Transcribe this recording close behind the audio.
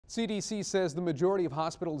CDC says the majority of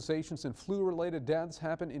hospitalizations and flu-related deaths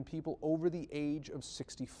happen in people over the age of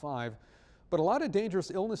 65. But a lot of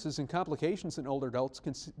dangerous illnesses and complications in older adults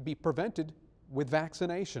can be prevented with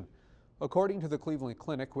vaccination. According to the Cleveland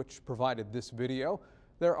Clinic, which provided this video,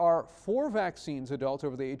 there are 4 vaccines adults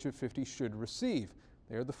over the age of 50 should receive.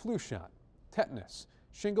 They are the flu shot, tetanus,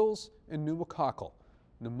 shingles, and pneumococcal.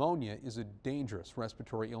 Pneumonia is a dangerous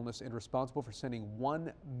respiratory illness and responsible for sending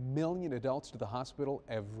 1 million adults to the hospital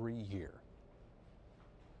every year.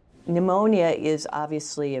 Pneumonia is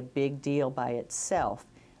obviously a big deal by itself,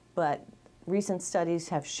 but recent studies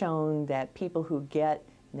have shown that people who get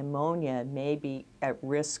pneumonia may be at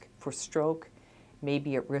risk for stroke, may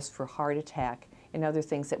be at risk for heart attack, and other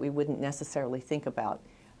things that we wouldn't necessarily think about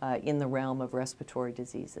in the realm of respiratory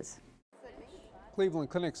diseases. Cleveland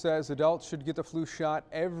Clinic says adults should get the flu shot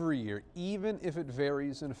every year, even if it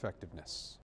varies in effectiveness.